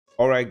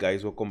Alright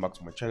guys, welcome back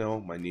to my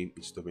channel. My name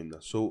is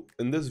Tobinda. So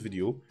in this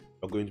video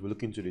we're going to be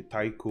looking to the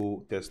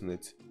Taiko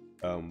Testnet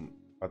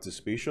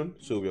participation.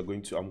 So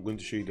I'm going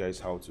to show you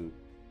guys how to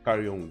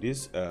carry on with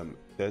this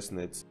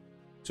testnet.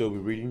 So we're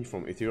reading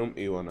from Ethereum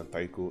A1 and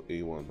Taiko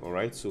A1.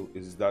 Alright, so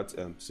is that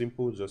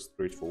simple, just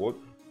straightforward.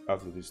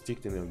 After this,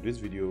 stick to the end of this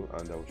video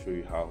and I'll show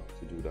you how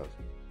to do that.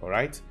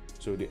 Alright,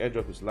 so the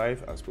airdrop is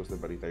live as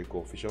posted by the Taiko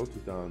official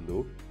Twitter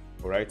handle.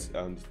 Alright,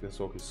 and the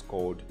network is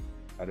called,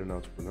 I don't know how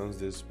to pronounce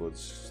this, but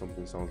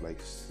something sounds like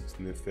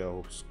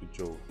Sniffel,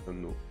 Skujo, I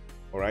don't know.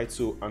 Alright,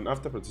 so and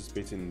after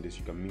participating in this,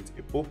 you can meet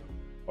a pope,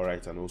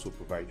 alright, and also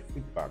provide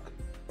feedback.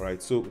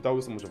 Alright, so without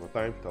wasting much of our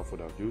time, without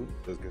further ado,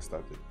 let's get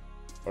started.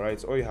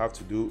 Alright, so all you have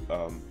to do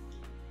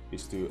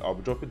is I'll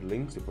be dropping the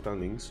links, the important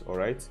links.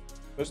 Alright,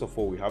 first of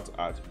all, we have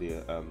to add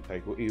the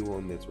Taiko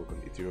A1 network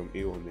and Ethereum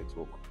A1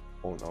 network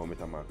on our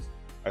MetaMask.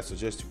 I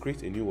suggest to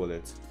create a new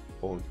wallet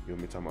on your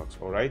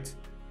MetaMask. Alright,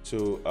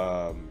 so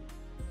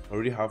I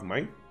already have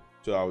mine,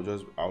 so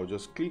I'll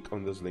just click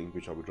on this link,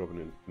 which I'll be dropping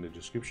in the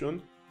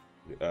description.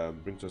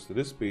 Brings us to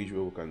this page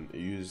where we can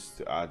use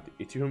to add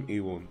Ethereum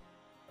A1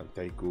 and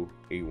Taiko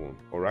A1.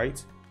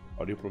 Alright,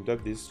 audio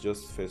prompted this,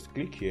 just first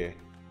click here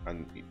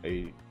and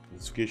a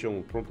notification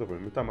will prompt up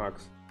on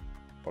MetaMask.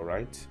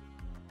 Alright,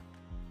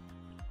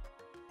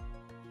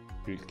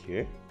 click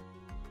here.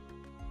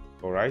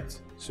 Alright,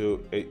 so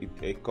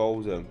it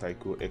calls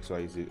Taiko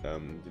XYZ.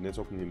 The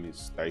network name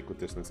is Taiko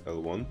Testnet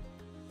L1.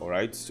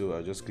 Alright, so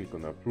I just click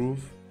on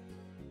approve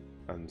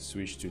and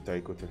switch to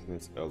Taiko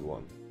Testnet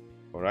L1.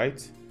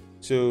 Alright,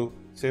 so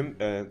same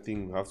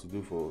thing we have to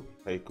do for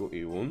Taiko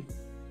A1.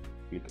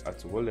 Click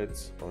add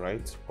wallet.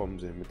 Alright,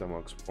 comes in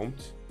MetaMask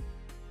prompt.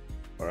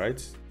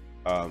 Alright,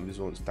 this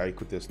one's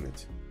Taiko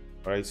Testnet.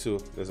 Alright, so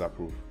let's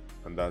approve,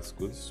 and that's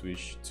good.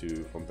 Switch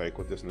to from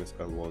Taiko Testnet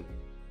L1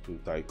 to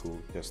Taiko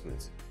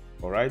Testnet.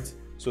 Alright,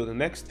 so the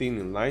next thing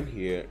in line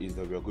here is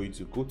that we are going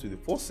to go to the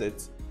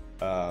faucet.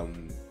 We're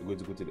going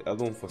to go to the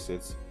L1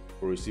 faucet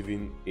for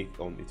receiving it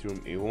on Ethereum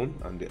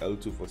A1 and the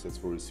L2 faucet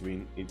for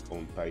receiving it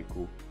on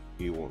Taiko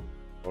A1.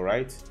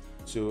 Alright,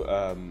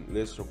 so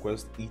let's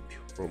request ETH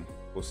from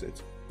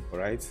faucet.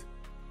 Alright,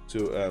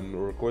 so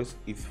request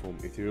ETH from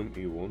Ethereum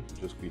A1.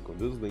 Just click on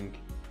this link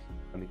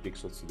and it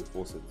takes us to the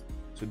faucet.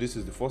 So this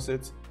is the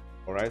faucet.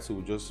 Alright, so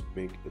we'll just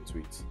make a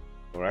tweet.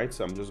 Alright,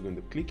 so I'm just going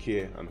to click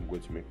here and I'm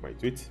going to make my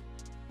tweet.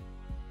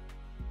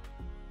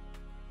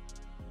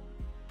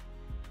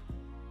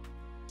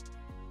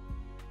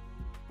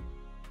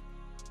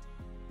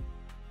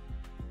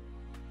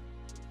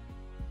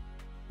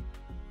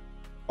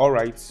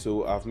 Alright,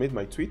 so I've made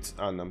my tweet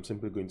and I'm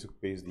simply going to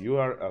paste the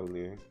URL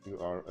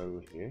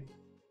here.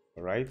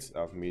 Alright,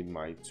 I've made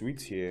my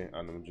tweet here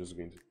and I'm just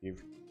going to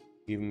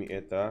give me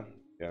Ether,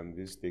 and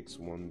this takes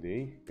 1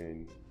 day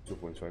and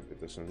 2.5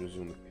 Ether, so I'm just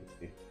going to click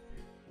here,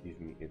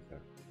 give me Ether.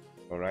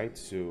 Alright,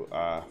 so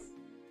I've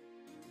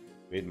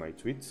made my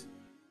tweet.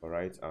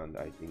 Alright, and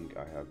I think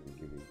I have been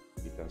given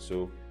Ether,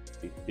 so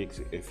it takes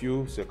a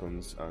few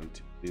seconds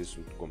and this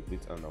would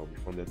complete and I'll be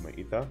funded my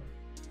Ether.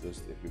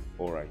 Just a few.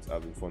 Alright,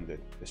 I've been funded.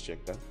 Let's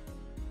check that.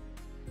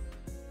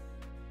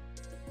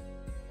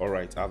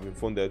 Alright, I've been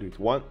funded with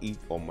 1 ETH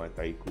on my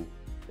Taiko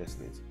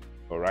Testnet.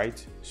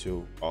 Alright,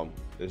 so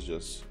let's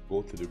just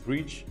go to the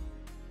bridge.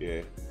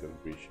 Yeah, the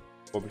bridge.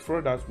 But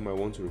before that, we might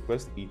want to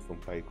request ETH from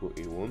Taiko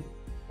A1.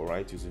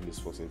 Alright, using this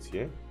faucet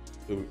here.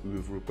 So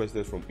we've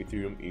requested from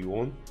Ethereum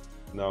A1.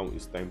 Now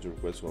it's time to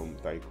request from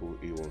Taiko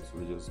A1. So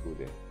let's just go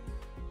there.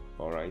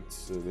 Alright,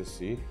 so let's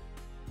see.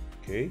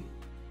 Okay,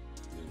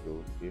 let's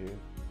go here.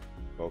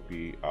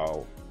 Copy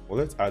our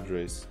wallet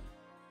address.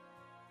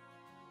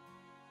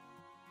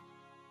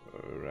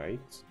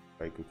 Alright,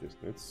 Taiko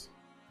Testnet.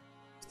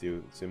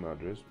 Still same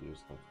address, we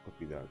just have to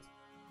copy that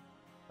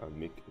and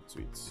make a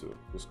tweet. So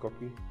just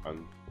copy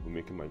and we're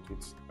making my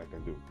tweets like I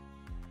do.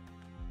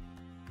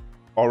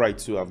 Alright,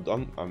 so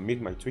I've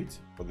made my tweet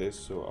for this,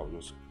 so I'll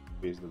just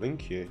paste the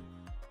link here.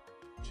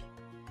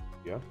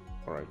 Yeah,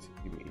 alright,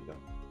 give me either.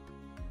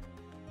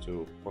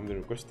 So funding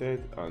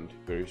requested and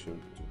very soon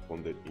it will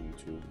funded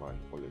into my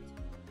wallet.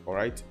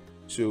 Alright,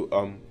 so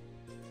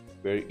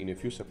in a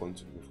few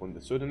seconds we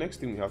funded. So the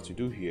next thing we have to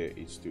do here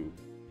is to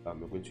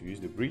we're going to use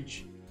the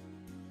bridge.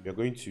 We are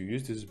going to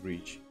use this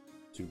bridge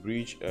to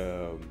bridge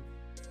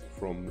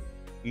from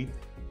ETH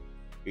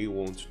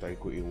A1 to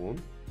Taiko A1,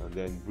 and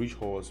then bridge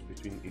horse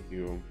between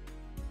Ethereum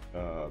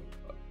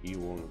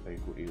E1 and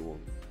Taiko A1.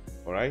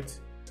 Alright,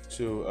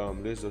 so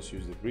let's just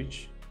use the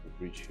bridge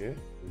here.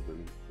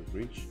 The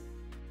bridge.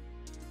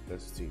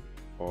 Let's see.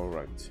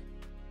 Alright,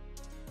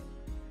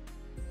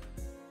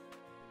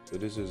 so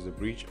this is the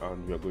bridge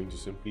and we are going to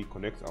simply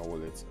connect our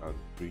wallets and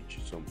bridge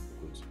some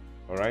tokens.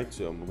 Alright,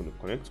 so I'm going to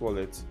connect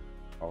wallet.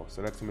 I'll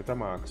select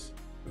MetaMask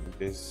and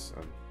this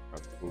and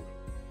approve.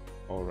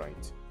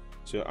 Alright,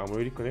 so I'm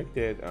already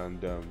connected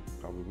and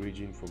I'll be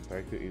bridging from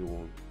Taiko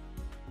A1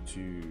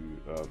 to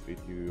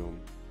Ethereum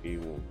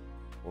A1.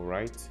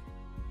 Alright,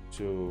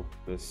 so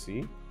let's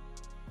see.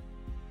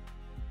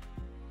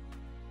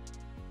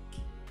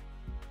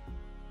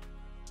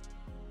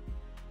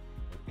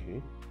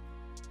 Okay,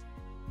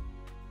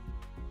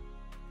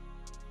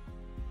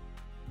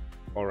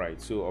 All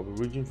right, so I'll be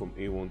bridging from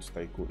A1 to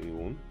Taiko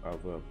A1.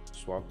 I've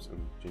swapped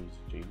and changed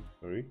the chain.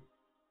 Sorry.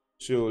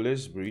 So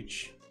let's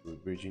bridge. We're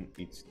bridging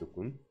each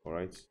token. All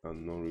right,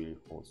 and not really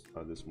false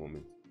at this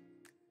moment.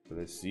 So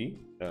let's see.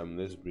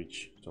 Let's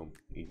bridge some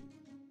ETH.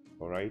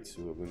 All right,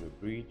 so we're going to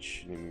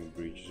bridge. Let me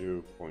bridge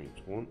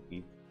 0.1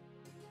 ETH.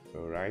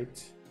 All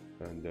right,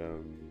 and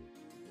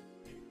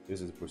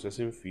this is the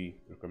processing fee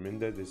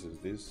recommended. This is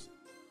this.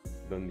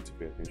 Don't need to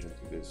pay attention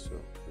to this. So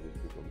I just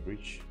click on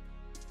bridge.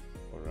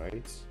 All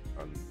right,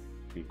 and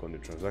click on the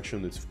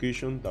transaction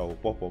notification that will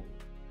pop up.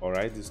 All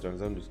right, this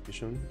transaction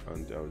notification,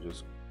 and I'll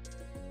just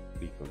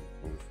click on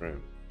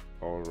confirm.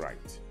 All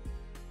right, so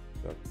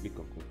I'll click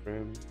on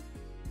confirm.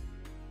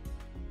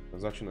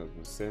 Transaction has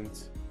been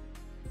sent.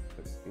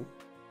 Let's see.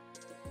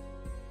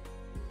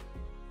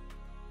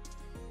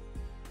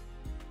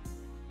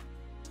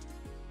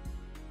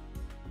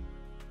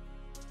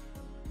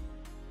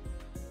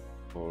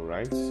 All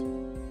right,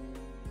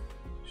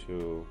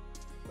 so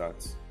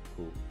that's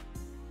cool.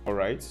 All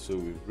right, so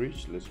we've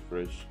reached. Let's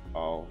refresh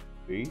our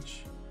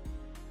page.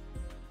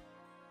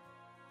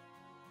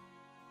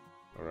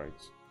 All right.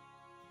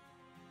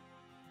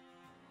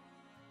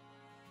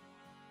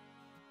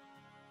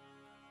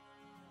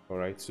 All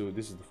right, so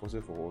this is the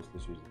faucet for us.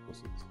 Let's use the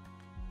faucet.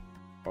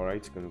 All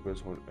right, can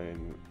request one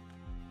and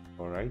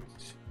all right.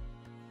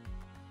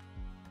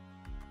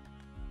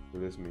 So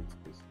let's mint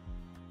this.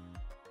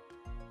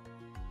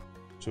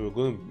 So we're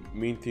going to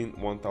maintain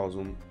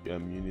 1,000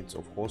 units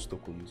of horse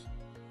tokens.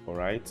 All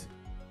right,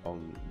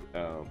 on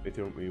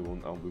Ethereum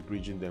A1, and we're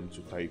bridging them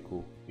to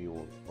Taiko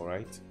A1. All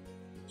right,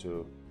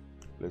 so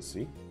let's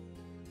see.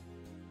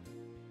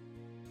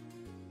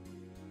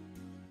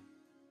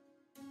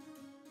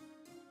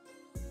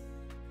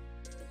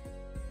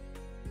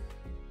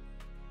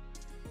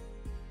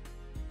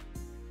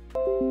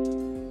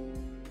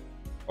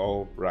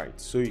 All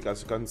right, so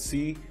as you can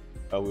see,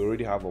 we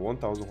already have a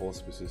 1,000 horse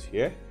spaces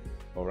here.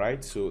 All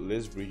right, so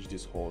let's bridge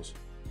this horse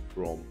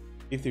from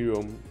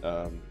Ethereum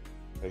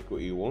Taiko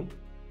A1,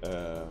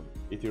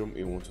 Ethereum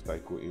A1 to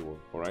Taiko A1.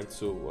 All right,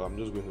 so I'm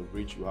just going to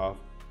bridge. You have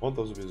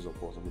 1,000 pieces of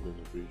horse. I'm going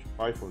to bridge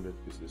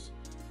 500 pieces.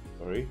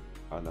 Sorry,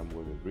 and I'm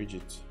going to bridge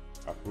it.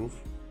 Approve.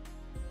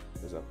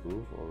 Let's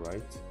approve. All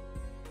right.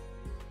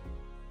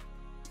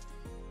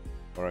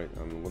 All right,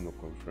 I'm going to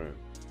confirm.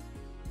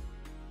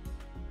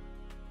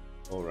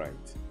 All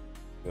right,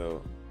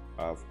 so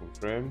I've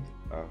confirmed,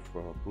 I've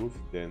approved.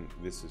 Then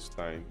this is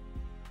time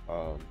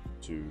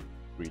to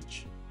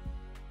bridge.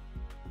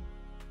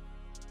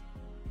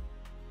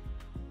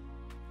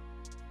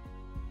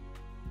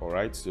 All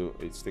right, so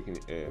it's taking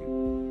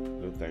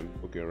no time.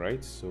 Okay,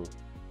 right, so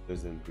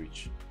let's then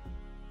bridge.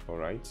 All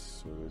right,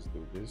 so let's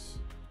do this.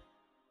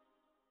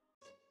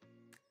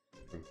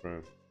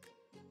 Confirm.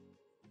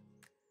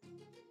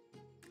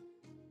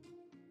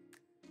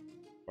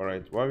 All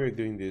right, while we're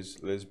doing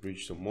this, let's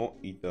bridge some more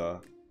ether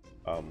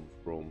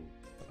from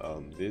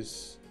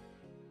this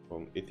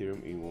from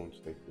Ethereum A1 to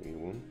Taiko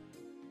A1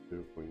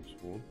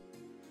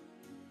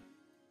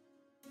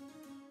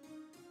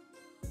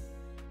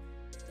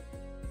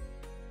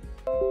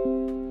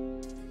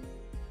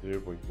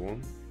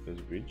 0.1.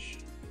 Let's bridge.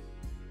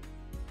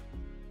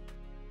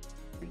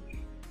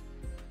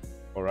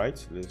 All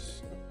right,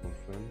 let's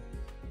confirm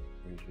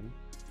region.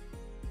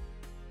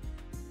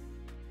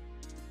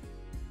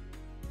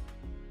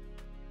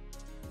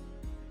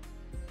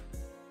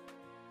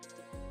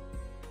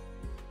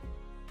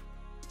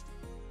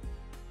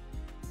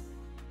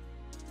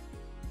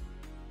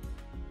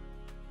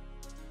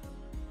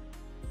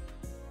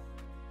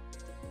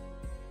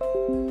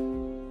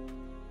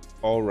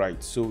 All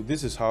right, so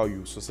this is how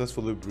you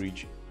successfully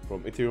bridge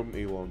from Ethereum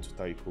A1 to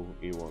Taiko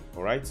A1.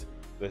 All right,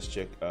 let's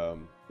check the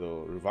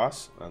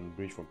reverse and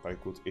bridge from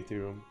Taiko to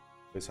Ethereum.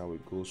 That's how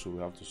it goes. So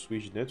we have to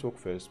switch network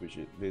first, which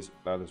is this.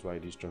 That is why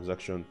this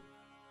transaction,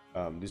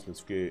 this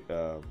notification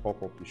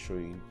pop-up is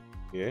showing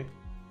here.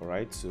 All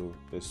right, so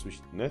let's switch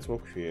the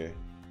network here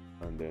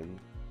and then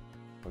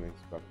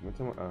connect back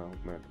to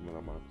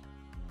MetaMask.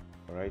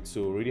 All right,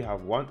 so we already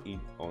have one ETH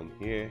on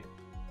here.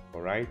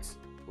 All right,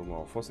 from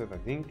our faucet, I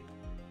think.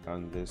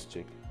 And let's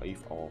check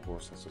if our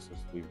horse has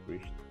successfully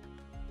bridged.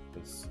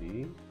 Let's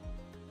see.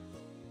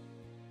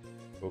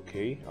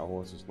 Okay, our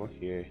horse is not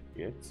here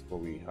yet, but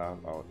we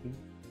have our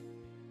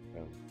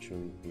ETH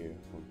showing here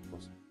on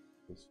faucet.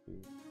 Let's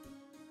see.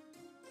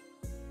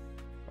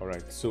 All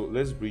right, so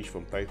let's bridge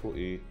from Taiko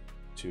A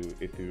to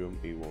Ethereum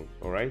A1.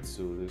 All right,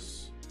 so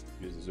let's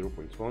use the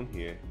 0.1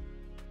 here,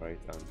 right,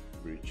 and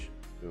bridge.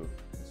 So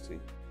let's see.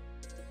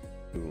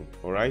 Boom.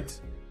 All right,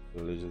 so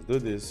let's just do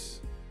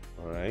this.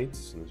 All right, as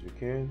soon as we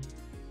can.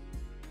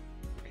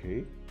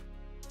 Okay.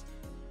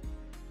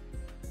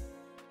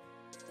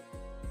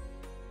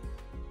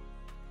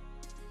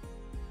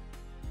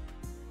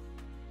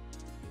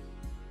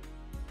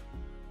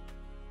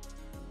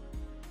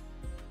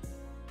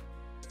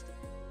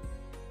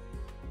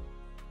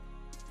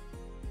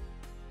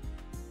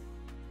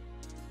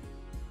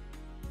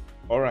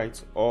 All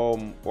right,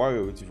 while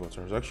we're waiting for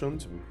transaction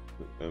to be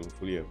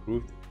fully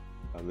approved,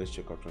 and let's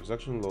check out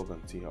transaction log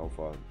and see how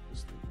far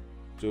this thing.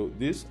 So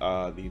these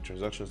are the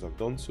transactions I've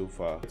done so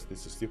far.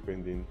 This is still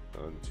pending,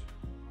 and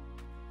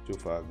so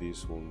far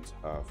these ones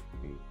have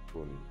been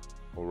running.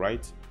 All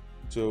right,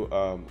 so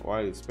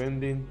while it's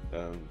pending,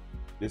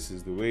 this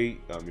is the way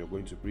you're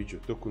going to bridge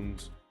your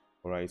tokens,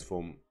 all right,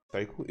 from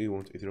Taiko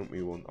A1 to Ethereum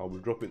A1. I'll be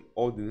dropping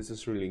all the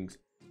necessary links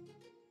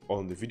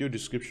on the video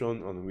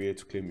description on where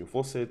to claim your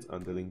faucet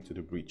and the link to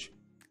the bridge.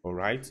 All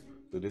right,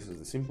 so this is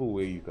the simple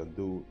way you can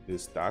do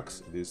this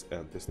tax, this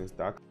testnet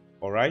tax.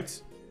 All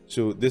right,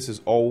 so this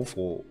is all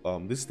for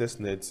this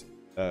testnet.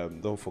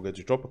 Don't forget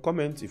to drop a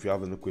comment if you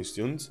have any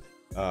questions.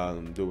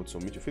 Do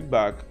submit your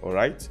feedback. All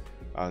right,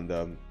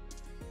 and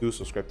do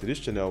subscribe to this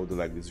channel. Do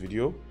like this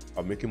video.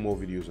 I'm making more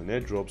videos on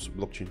airdrops,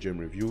 blockchain gem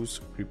reviews,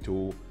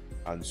 crypto,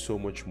 and so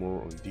much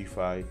more on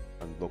DeFi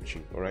and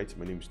blockchain. All right,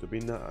 my name is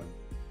Tobina, and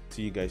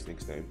see you guys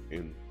next time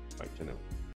in my channel.